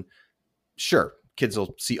one, sure, kids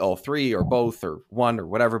will see all 3 or both or one or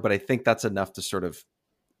whatever. But I think that's enough to sort of,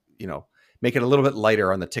 you know, make it a little bit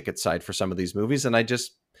lighter on the ticket side for some of these movies. And I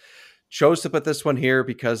just chose to put this one here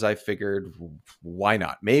because I figured, why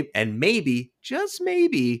not? Maybe, just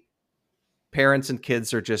maybe, parents and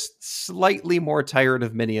kids are just slightly more tired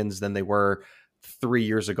of Minions than they were 3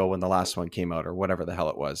 years ago when the last one came out, or whatever the hell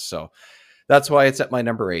it was. So that's why it's at my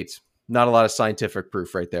number 8. Not a lot of scientific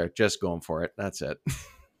proof right there. Just going for it. That's it.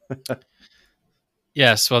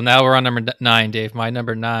 Yes. Well, now we're on number 9, Dave. My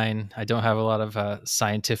number 9. I don't have a lot of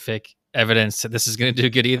scientific evidence that this is going to do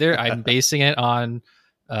good either. I'm basing it on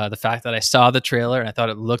the fact that I saw the trailer and I thought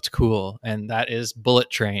it looked cool, and that is Bullet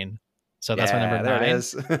Train. So that's my number 9. There it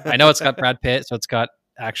is. I know it's got Brad Pitt, so it's got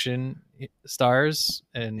action stars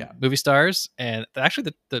and movie stars, and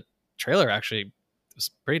actually the trailer actually was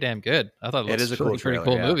pretty damn good. I thought it was a pretty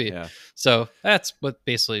cool movie. Yeah. So that's what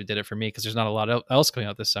basically did it for me, because there's not a lot else coming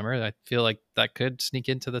out this summer. I feel like that could sneak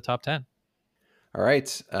into the top 10. All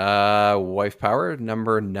right. Wife Power,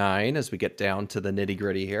 number 9, as we get down to the nitty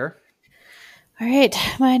gritty here. All right.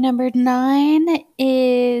 My number 9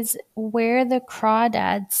 is Where the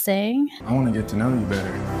Crawdads Sing. I want to get to know you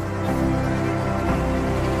better.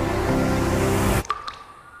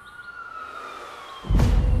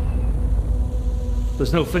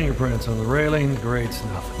 There's no fingerprints on the railing, the grates,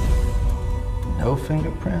 nothing. No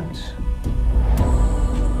fingerprints?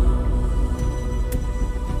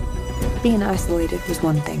 Being isolated was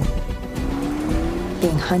one thing.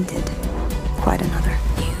 Being hunted, quite another.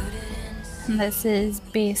 This is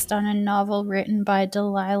based on a novel written by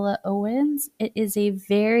Delilah Owens. It is a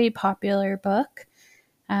very popular book.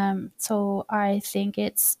 So I think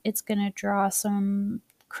it's going to draw some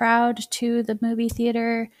crowd to the movie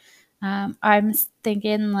theater. I'm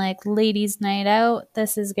thinking like ladies' night out.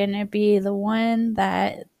 This is going to be the one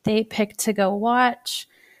that they pick to go watch.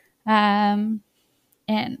 And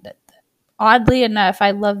oddly enough,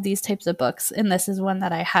 I love these types of books, and this is one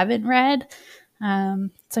that I haven't read.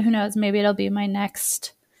 So who knows, maybe it'll be my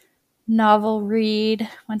next novel read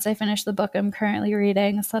once I finish the book I'm currently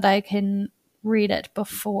reading, so that I can read it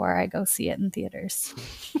before I go see it in theaters.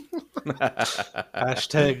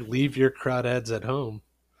 Hashtag leave your crawdads at home.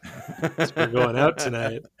 We're going out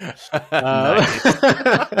tonight.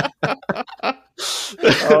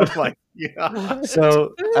 Oh my god!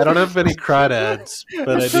 So I don't have any crawdads,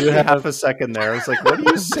 but I do have half a second there. I was like, "What are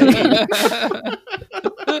you saying?"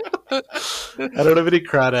 I don't have any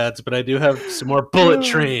crawdads, but I do have some more Bullet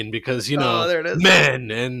Train, because there it is. Men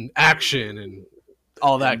and action and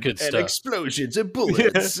all that good stuff. And explosions and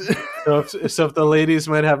bullets. So if the ladies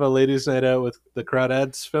might have a ladies' night out with the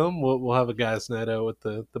Crawdads film, we'll have a guys' night out with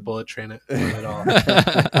the Bullet Train at all.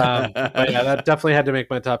 But yeah, that definitely had to make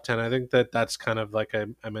my top 10. I think that's kind of like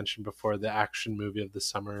I mentioned before, the action movie of the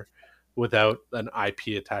summer without an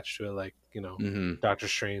IP attached to it, like Doctor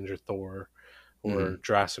Strange or Thor or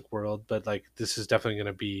Jurassic World. But like, this is definitely going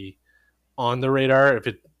to be on the radar. If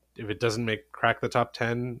it doesn't crack the top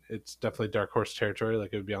 10, it's definitely dark horse territory. Like,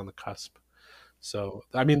 it would be on the cusp. So,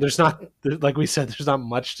 I mean, like we said, there's not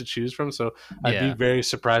much to choose from. So I'd be very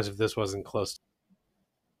surprised if this wasn't close.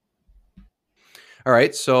 All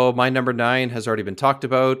right. So my number 9 has already been talked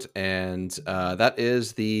about, and that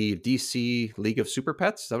is the DC League of Super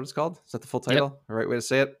Pets. Is that what it's called? Is that the full title? Yep. The right way to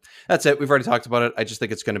say it? That's it. We've already talked about it. I just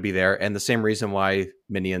think it's going to be there. And the same reason why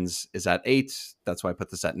Minions is at 8. That's why I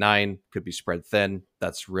put this at 9. Could be spread thin.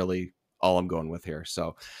 That's really all I'm going with here.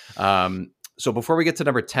 So, so before we get to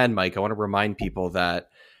number 10, Mike, I want to remind people that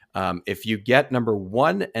if you get number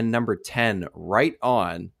 1 and number 10 right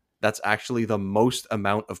on, that's actually the most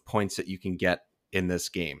amount of points that you can get in this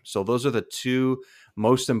game. So those are the 2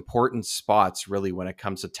 most important spots really when it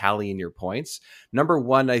comes to tallying your points. Number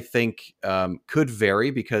 1, I think could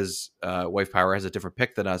vary because Wife Power has a different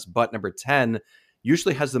pick than us, but number 10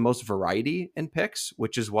 usually has the most variety in picks,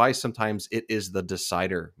 which is why sometimes it is the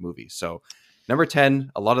decider movie. So number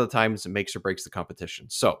 10, a lot of the times it makes or breaks the competition.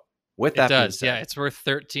 So with that being said, yeah, it's worth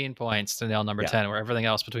 13 points to nail number 10, where everything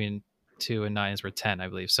else between 2 and 9 is worth 10, I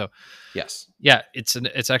believe. So yes, yeah, it's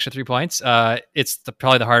extra 3 points. It's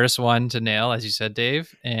probably the hardest one to nail, as you said,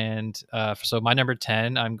 Dave. And so my number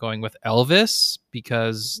 10, I'm going with Elvis,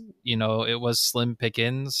 because it was slim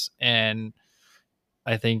pickings, and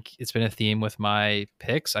I think it's been a theme with my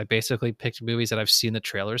picks. I basically picked movies that I've seen the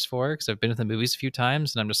trailers for, because I've been to the movies a few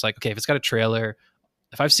times, and I'm just like, okay, if it's got a trailer,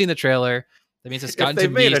 if I've seen the trailer, that means it's gotten to me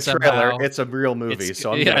somehow. If they made a trailer, it's a real movie.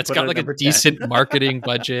 So it's got like a decent marketing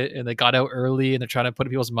budget, and they got out early, and they're trying to put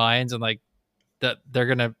in people's minds, and like that they're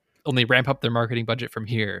gonna only ramp up their marketing budget from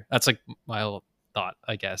here. That's like my whole thought,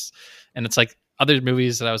 I guess. And it's like other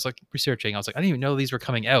movies that I was like researching, I was like, I didn't even know these were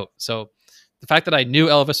coming out. So the fact that I knew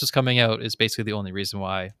Elvis was coming out is basically the only reason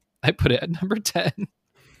why I put it at number 10.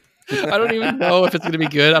 I don't even know if it's going to be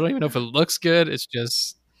good. I don't even know if it looks good. It's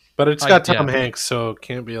just... but it's got Tom Hanks, so it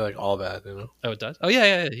can't be like all bad, you know. Oh, it does. Oh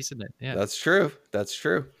yeah, he's in it. Yeah, that's true. That's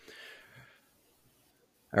true.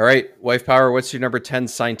 All right, Wife Power. What's your number 10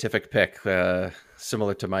 scientific pick?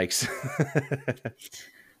 Similar to Mike's.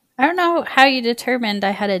 I don't know how you determined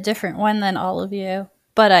I had a different one than all of you,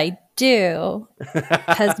 but I do,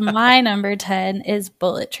 because my number 10 is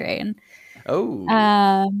Bullet Train. Oh.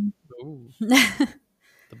 The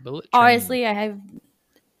Bullet Train. Honestly, I have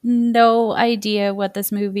no idea what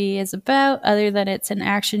this movie is about, other than it's an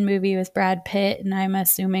action movie with Brad Pitt, and I'm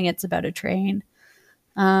assuming it's about a train.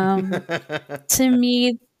 To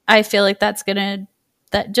me, I feel like that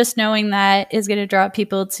just knowing that is gonna draw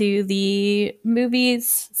people to the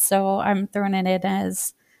movies. So I'm throwing it in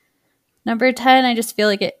as number 10. I just feel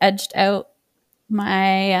like it edged out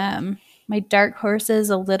my my dark horses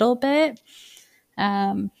a little bit.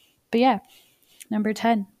 But yeah, number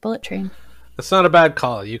 10, Bullet Train. That's not a bad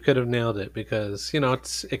call. You could have nailed it because, you know,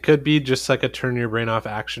 it could be just like a turn your brain off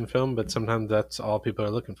action film, but sometimes that's all people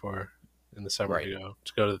are looking for in the summer, right?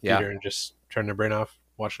 To go to the theater and just turn their brain off,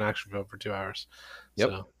 watch an action film for 2 hours. Yep.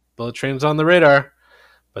 So Bullet Train's on the radar,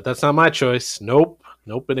 but that's not my choice. Nope,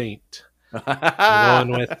 it ain't. I'm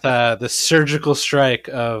going with the surgical strike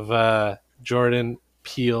of Jordan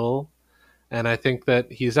Peele, and I think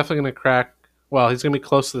that he's definitely going to crack. Well, he's going to be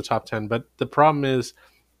close to the top 10, but the problem is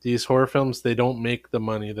these horror films, they don't make the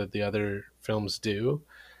money that the other films do,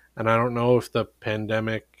 and I don't know if the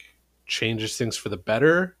pandemic changes things for the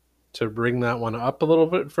better to bring that one up a little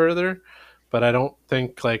bit further, but I don't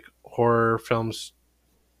think like horror films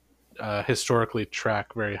historically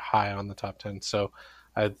track very high on the top 10. So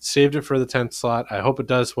I saved it for the 10th slot. I hope it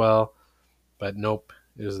does well, but Nope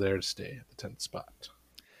is there to stay at the 10th spot.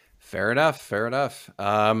 Fair enough.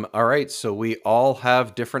 All right, so we all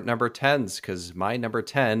have different number 10s, because my number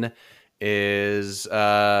 10 is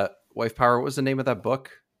Wife Power. What was the name of that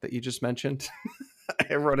book that you just mentioned?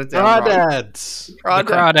 I wrote it down. Crawdads. The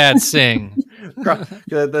Crawdads sing.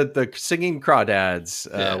 the singing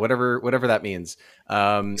Crawdads. Whatever that means.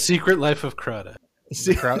 Secret Life of Crawdad.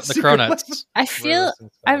 The Cronuts. I feel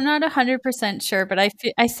I'm not 100% sure, but I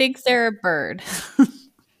think they're a bird.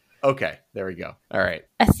 Okay, there we go. All right.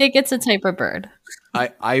 I think it's a type of bird.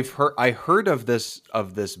 I heard of this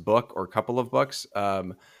book or a couple of books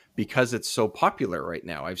because it's so popular right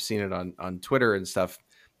now. I've seen it on Twitter and stuff.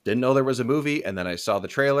 Didn't know there was a movie, and then I saw the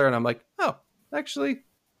trailer, and I'm like, oh, actually,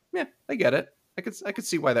 yeah, I get it. I could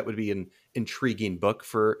see why that would be an intriguing book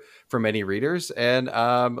for many readers. And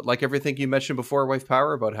like everything you mentioned before, Wife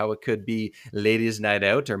Power, about how it could be ladies' night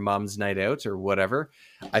out or mom's night out or whatever,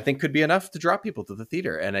 I think could be enough to draw people to the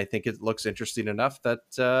theater. And I think it looks interesting enough that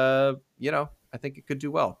I think it could do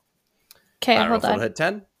well. Okay, I don't know if hold on. it'll hit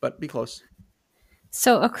 10, but be close.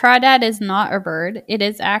 So a crawdad is not a bird. It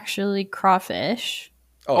is actually crawfish.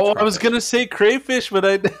 Oh, I was gonna say crayfish, but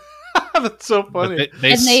I. That's so funny.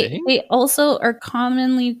 They also are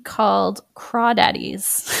commonly called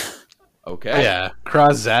crawdaddies. Okay. Yeah,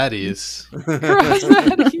 crawzaddies.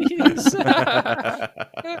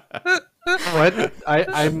 What?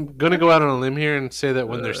 I'm gonna go out on a limb here and say that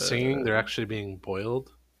when they're singing, they're actually being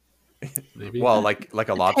boiled. Maybe. Well, like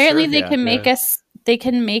a lobster. Apparently, they can make They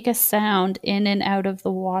can make a sound in and out of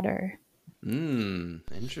the water.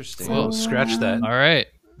 Interesting. Well, scratch that. All right.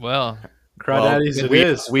 Well, Crawdaddies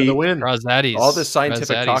for the win. Crawdaddies. All this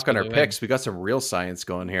scientific talk on our picks, we got some real science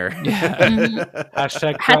going here. Yeah.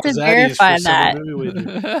 Hashtag had to verify that.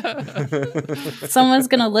 That. Someone's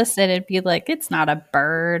going to listen and be like, it's not a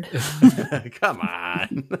bird. Come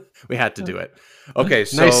on. We had to do it. Okay.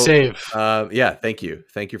 So, nice save. Yeah. Thank you.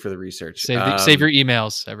 Thank you for the research. Save your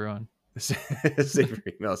emails, everyone. Save your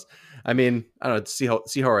emails. I mean, I don't know.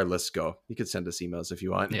 See how our lists go. You could send us emails if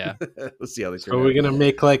you want. Yeah. Let's see how they turn out. Are we gonna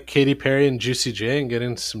make like Katy Perry and Juicy J and get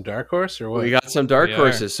into some dark horse or what? We got some dark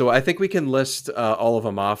horses, so I think we can list all of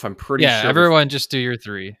them off. I'm pretty sure. Everyone just do your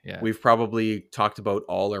 3. Yeah. We've probably talked about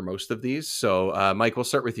all or most of these. So, Mike, we'll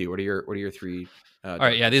start with you. What are your 3? All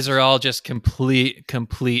right, yeah, these are all just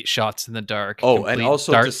complete shots in the dark. Oh, and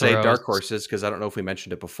also to say dark horses, because I don't know if we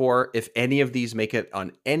mentioned it before. If any of these make it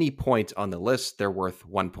on any point on the list, they're worth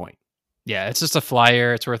 1 point. Yeah, it's just a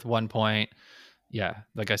flyer. It's worth 1 point. Yeah,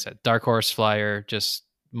 like I said, dark horse flyer. Just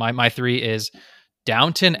my 3 is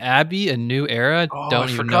Downton Abbey: A New Era.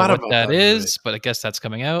 Don't even know what that is, but I guess that's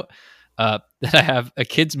coming out. Then I have a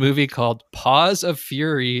kids movie called Paws of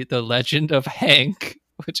Fury: The Legend of Hank,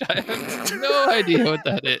 which I have no idea what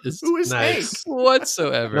that is. Who is Hank?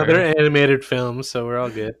 Whatsoever. Another animated film, so we're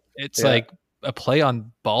all good. It's like a play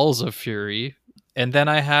on Balls of Fury. And then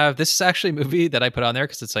I have, this is actually a movie that I put on there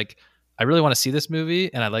because it's like, I really want to see this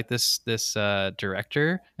movie, and I like this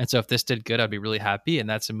director. And so if this did good, I'd be really happy. And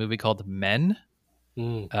that's a movie called Men,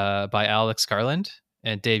 by Alex Garland.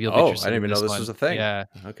 And Dave, you'll be interested. I didn't in even know this one. was a thing. Yeah,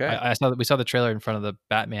 Okay. I saw that we saw the trailer in front of the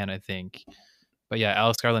Batman, I think. But yeah,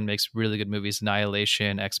 Alex Garland makes really good movies.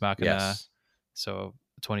 Annihilation, Ex Machina. Yes. So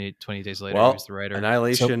 20 Days Later, Well, he's the writer.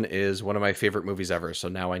 Annihilation is one of my favorite movies ever. So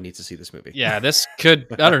now I need to see this movie. Yeah, this could,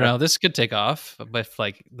 I don't know, this could take off, but if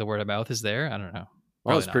like the word of mouth is there, I don't know.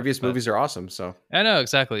 Well, his Probably not, previous but- movies are awesome. So I know,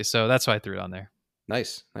 exactly. So that's why I threw it on there.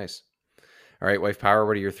 nice. All right, Wife Power,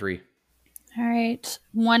 what are your 3? All right.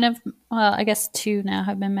 I guess 2 now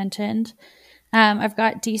have been mentioned. I've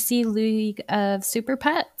got DC League of Super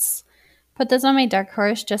Pets. Put this on my dark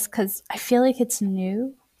horse just because I feel like it's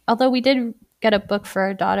new. Although we did get a book for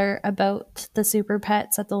our daughter about the Super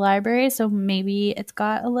Pets at the library, so maybe it's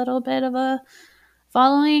got a little bit of a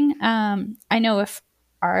following. I know if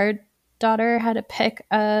our daughter had a pick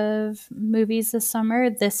of movies this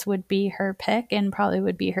summer, this would be her pick and probably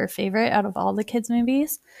would be her favorite out of all the kids'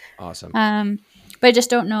 movies. Awesome. But I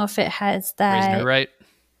just don't know if it has that. Raising her right.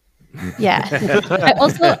 Yeah.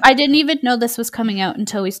 I didn't even know this was coming out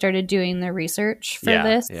until we started doing the research for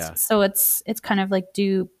this. Yeah. So it's kind of like,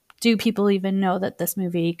 do people even know that this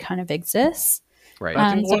movie kind of exists? Right.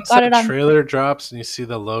 I think so once got that it on- trailer drops and you see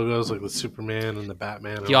the logos like the Superman and the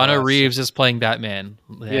Batman. and all Keanu that Reeves is playing Batman.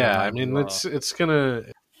 Yeah, I mean it's gonna.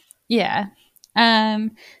 Yeah.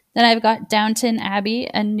 Then I've got Downton Abbey,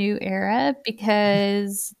 A New Era,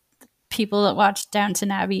 because people that watch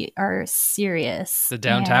Downton Abbey are serious. The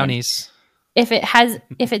And Downtownies. if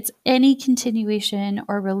it's any continuation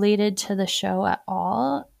or related to the show at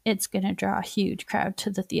all, it's going to draw a huge crowd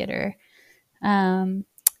to the theater.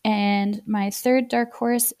 And my third dark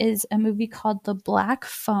horse is a movie called The Black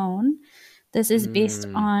Phone. This is based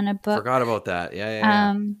on a book. Forgot about that.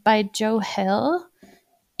 Yeah. By Joe Hill.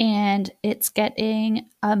 And it's getting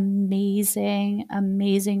amazing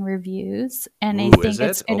reviews. And I Ooh, think is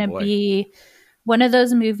it's it? Oh, going to boy. be one of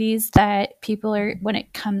those movies that when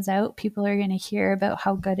it comes out, people are going to hear about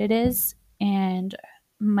how good it is and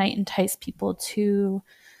might entice people to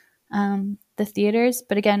the theaters.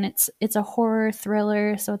 But again, it's a horror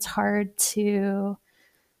thriller, so it's hard to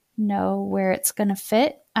know where it's going to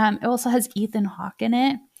fit. It also has Ethan Hawke in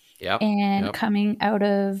it. Yep. Coming out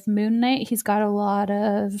of Moon Knight, he's got a lot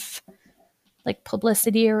of like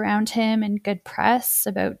publicity around him and good press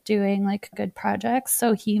about doing like good projects.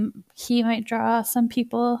 So he might draw some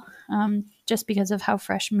people just because of how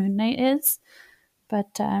fresh Moon Knight is.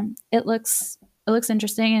 But it looks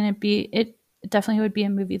interesting, and it definitely would be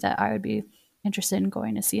a movie that I would be interested in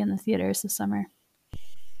going to see in the theaters this summer.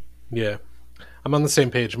 Yeah, I'm on the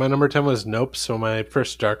same page. My number 10 was Nope, so my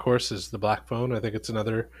first dark horse is The Black Phone. I think it's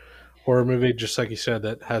another horror movie, just like you said,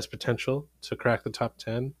 that has potential to crack the top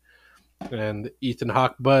 10. And Ethan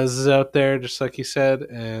Hawke buzz is out there, just like you said.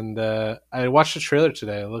 And I watched the trailer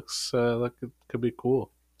today. It looks like it could be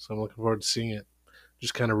cool, so I'm looking forward to seeing it.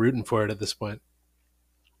 Just kind of rooting for it at this point.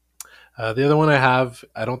 The other one I have,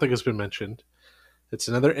 I don't think it's been mentioned. It's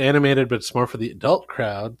another animated, but it's more for the adult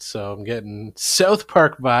crowd. So I'm getting South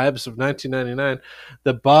Park vibes of 1999,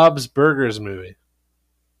 the Bob's Burgers movie.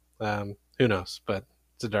 Who knows? But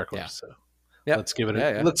it's a dark horse. So let's give it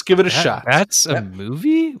a shot. That's a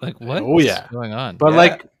movie? Like what? Oh yeah, What's going on? But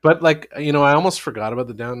like I almost forgot about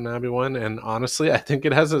the Downton Abbey one, and honestly, I think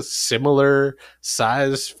it has a similar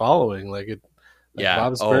size following.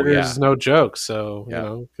 Bob's Burgers is no joke,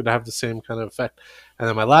 so could have the same kind of effect. And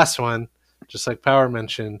then my last one, just like Power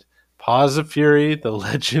mentioned, Paws of Fury: The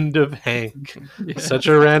Legend of Hank. Such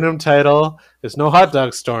a random title. There's no hot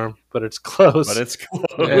dog storm, but it's close. But it's close.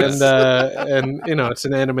 And it's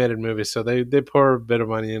an animated movie, so they pour a bit of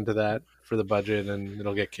money into that for the budget, and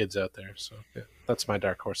it'll get kids out there. So yeah, that's my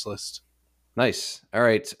dark horse list. Nice. All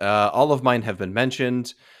right. All of mine have been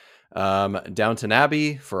mentioned. Downton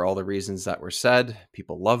Abbey, for all the reasons that were said.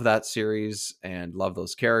 People love that series and love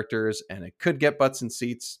those characters, and it could get butts and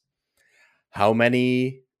seats. How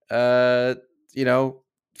many 40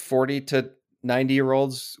 to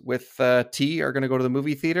 90-year-olds with tea are going to go to the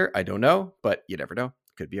movie theater? I don't know, but you never know.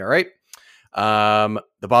 Could be all right.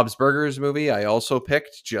 The Bob's Burgers movie I also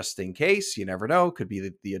picked just in case. You never know. Could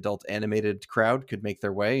be the adult animated crowd could make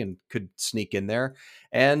their way and could sneak in there.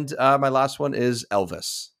 And my last one is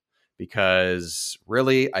Elvis, because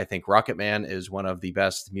really I think Rocketman is one of the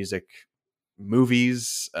best music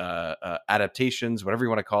movies, adaptations, whatever you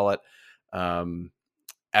want to call it,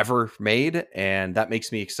 ever made, and that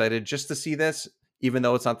makes me excited just to see this. even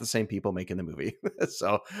though it's not the same people making the movie.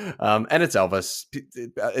 So, and it's Elvis.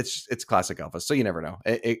 It's classic Elvis. So you never know.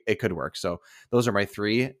 It could work. So those are my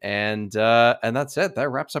 3, and that's it. That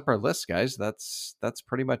wraps up our list, guys. That's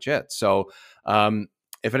pretty much it. So,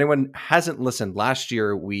 if anyone hasn't listened, last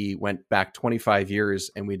year we went back 25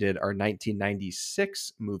 years and we did our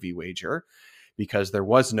 1996 movie wager because there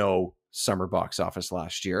was no summer box office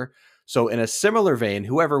last year. So in a similar vein,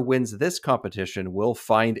 whoever wins this competition will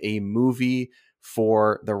find a movie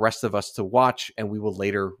for the rest of us to watch and we will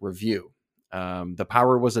later review. The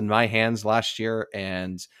power was in my hands last year,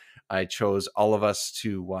 and I chose all of us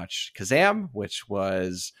to watch Kazam, which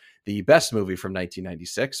was the best movie from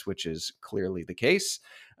 1996, which is clearly the case.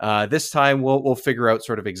 This time we'll figure out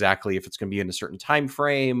sort of exactly if it's going to be in a certain time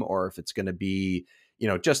frame or if it's going to be,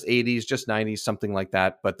 just 80s, just 90s, something like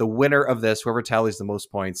that. But the winner of this, whoever tallies the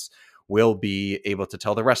most points, will be able to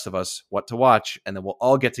tell the rest of us what to watch, and then we'll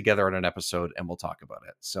all get together on an episode and we'll talk about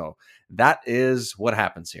it. So that is what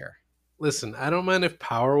happens here. Listen, I don't mind if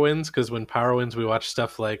Power wins, because when Power wins, we watch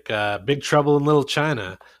stuff like Big Trouble in Little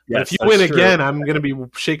China. But Yes, if you that's win true. again, I'm going to be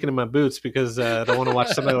shaking in my boots because I don't want to watch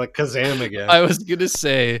something like Kazam again. I was gonna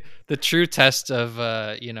say the true test of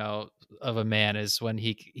of a man is when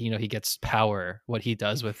he gets power, what he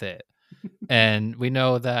does with it. And we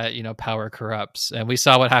know that power corrupts, and we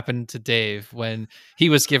saw what happened to Dave when he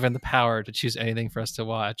was given the power to choose anything for us to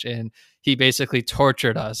watch, and he basically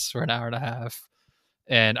tortured us for an hour and a half.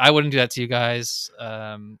 And I wouldn't do that to you guys.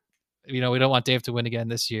 We don't want Dave to win again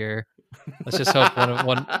this year. Let's just hope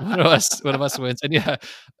one of us wins. And yeah,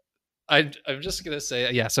 I'm just gonna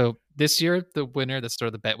say, yeah. So this year, the winner, that's sort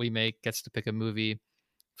of the bet we make, gets to pick a movie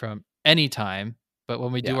from any time. But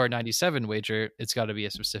when we do our 97 wager, it's got to be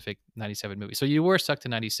a specific 97 movie. So you were stuck to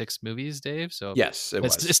 96 movies, Dave. So yes,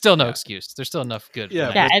 it's still no excuse. There's still enough good.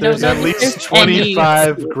 Yeah, Yeah, I don't there's know at if least there's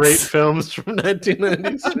 25 any- great films from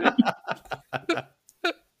 1996.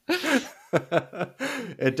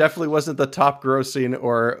 It definitely wasn't the top grossing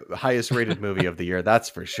or highest rated movie of the year, that's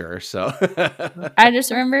for sure. So I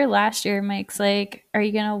just remember last year Mike's like, are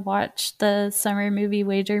you gonna watch the summer movie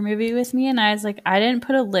wager movie with me? And I was like, I didn't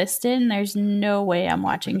put a list in. There's no way I'm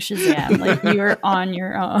watching Shazam. Like, you're on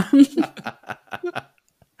your own.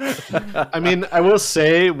 I mean, I will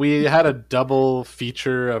say we had a double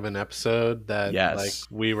feature of an episode that like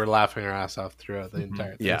we were laughing our ass off throughout the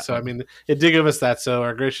entire thing. Yeah. So I mean, it did give us that. So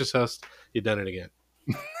our gracious host, you've done it again.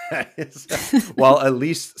 Well, at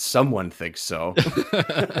least someone thinks so.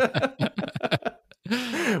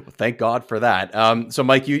 Well, thank God for that. So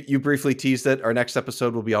Mike, you briefly teased it. Our next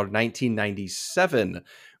episode will be our 1997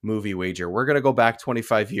 movie wager. We're going to go back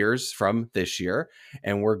 25 years from this year,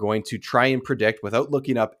 and we're going to try and predict, without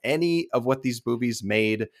looking up any of what these movies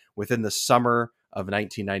made within the summer of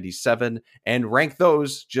 1997, and rank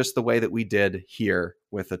those just the way that we did here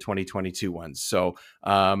with the 2022 ones. So,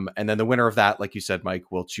 and then the winner of that, like you said,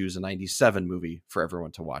 Mike, will choose a 97 movie for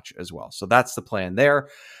everyone to watch as well. So that's the plan there.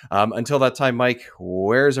 Until that time, Mike,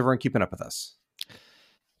 where's everyone keeping up with us?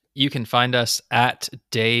 You can find us at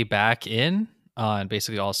Day Back In on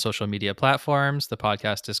basically all social media platforms. The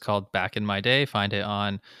podcast is called Back in My Day. Find it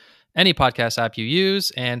on any podcast app you use,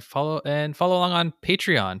 and follow along on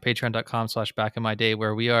Patreon, patreon.com/backinmyday,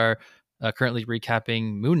 where we are currently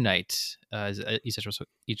recapping Moon Knight as each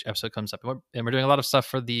episode comes up. And we're doing a lot of stuff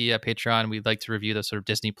for the Patreon. We'd like to review the sort of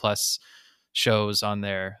Disney Plus shows on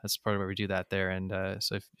there. That's part of where we do that there. And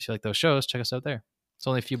so if you like those shows, check us out there. It's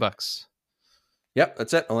only a few bucks. Yep,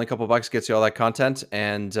 that's it. Only a couple bucks gets you all that content.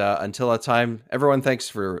 And until that time, everyone, thanks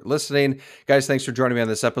for listening. Guys, thanks for joining me on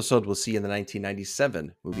this episode. We'll see you in the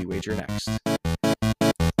 1997 movie wager next.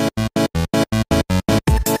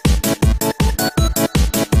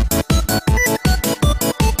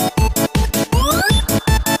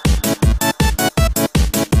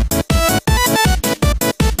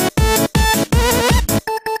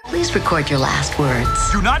 Please record your last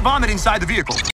words. Do not vomit inside the vehicle.